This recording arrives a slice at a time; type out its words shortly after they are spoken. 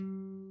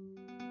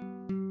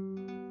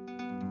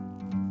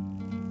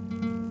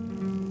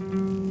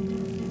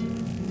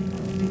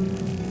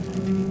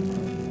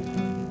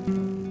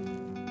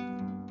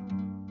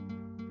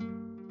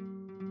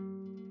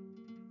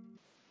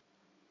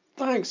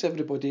thanks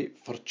everybody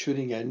for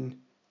tuning in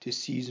to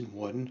season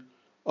 1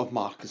 of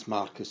Marcus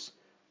Marcus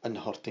and the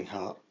Hurting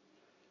Heart.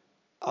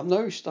 I'm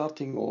now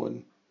starting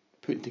on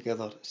putting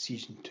together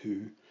season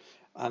 2,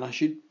 and I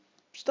should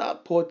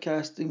start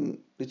podcasting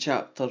the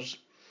chapters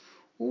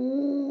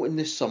in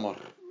the summer.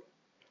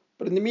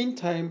 But in the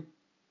meantime,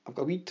 I've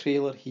got a wee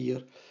trailer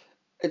here.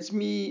 It's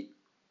me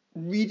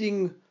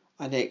reading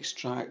an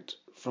extract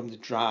from the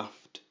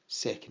draft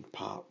second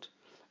part,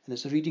 and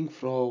it's a reading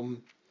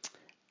from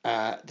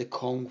the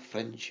Kong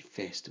Fringe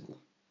Festival.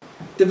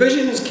 The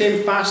visions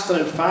came faster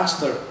and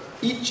faster,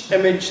 each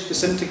image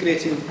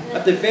disintegrating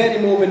at the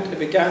very moment it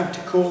began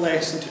to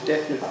coalesce into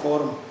definite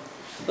form.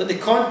 Like the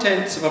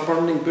contents of a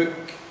burning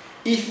book,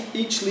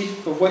 each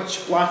leaf of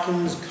which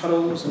blackens,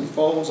 curls and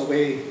falls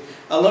away,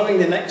 allowing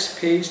the next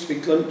page to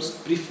be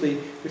glimpsed briefly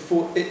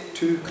before it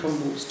too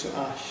crumbles to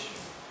ash.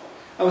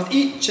 And with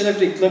each and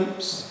every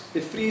glimpse,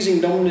 the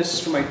freezing numbness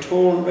from my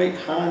torn right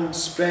hand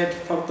spread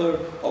further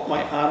up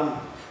my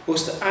arm,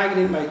 whilst the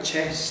agony in my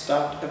chest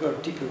stabbed ever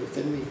deeper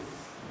within me.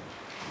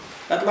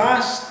 At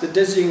last, the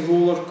dizzying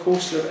roller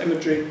coaster of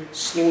imagery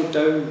slowed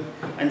down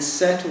and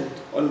settled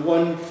on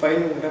one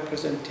final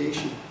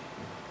representation.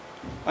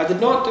 I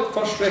did not at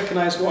first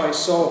recognise what I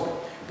saw,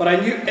 but I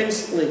knew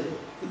instantly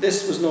that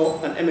this was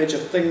not an image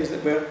of things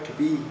that were to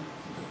be.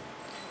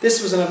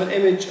 This was an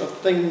image of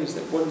things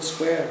that once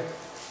were.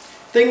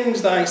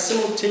 Things that I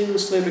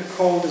simultaneously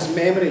recalled as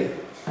memory,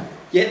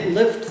 yet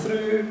lived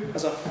through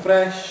as a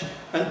fresh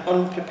and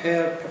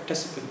unprepared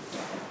participant.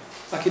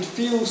 I could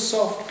feel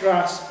soft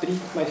grass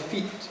beneath my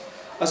feet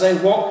as I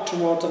walked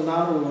towards a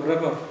narrow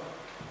river,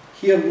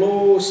 hear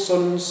low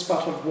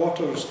sun-spattered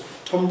waters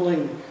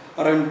tumbling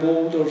around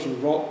boulders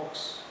and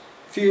rocks,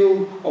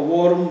 feel a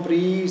warm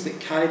breeze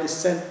that carried the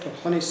scent of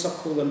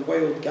honeysuckle and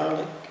wild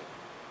garlic.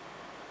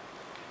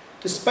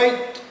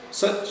 Despite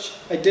such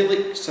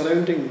idyllic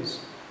surroundings,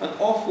 an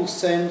awful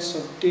sense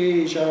of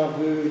déjà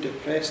vu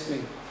depressed me.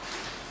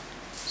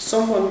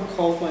 Someone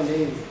called my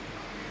name,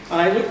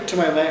 and I looked to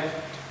my left.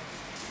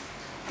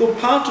 Though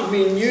part of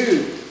me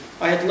knew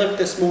I had lived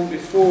this moment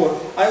before,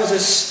 I was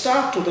as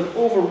startled and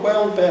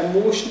overwhelmed by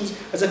emotions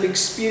as if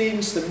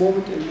experienced the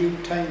moment in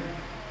real time.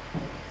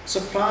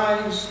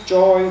 Surprise,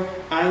 joy,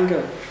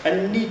 anger,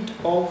 and need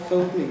all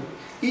filled me,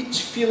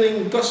 each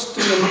feeling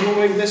gusting and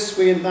blowing this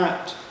way and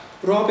that,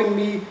 robbing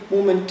me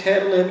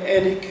momentarily of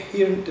any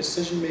coherent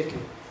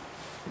decision-making.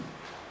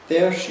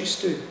 There she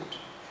stood,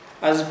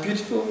 as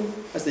beautiful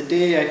as the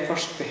day I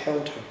first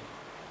beheld her,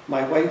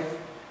 my wife,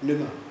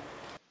 Numa.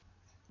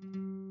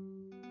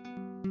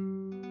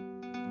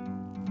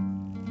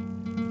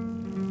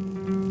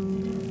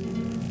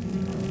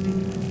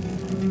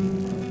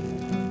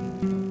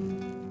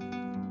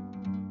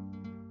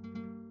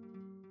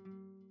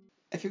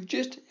 If you've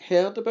just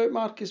heard about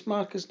Marcus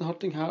Marcus and the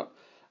Hurting Heart,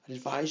 I'd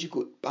advise you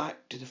go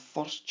back to the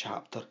first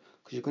chapter,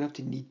 because you're going to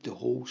have to need the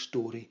whole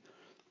story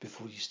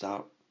before you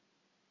start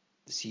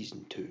the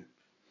season 2.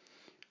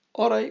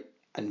 Alright,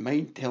 and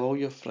mind, tell all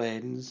your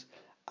friends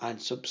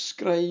and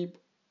subscribe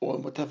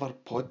on whatever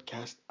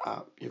podcast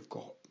app you've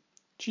got.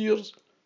 Cheers!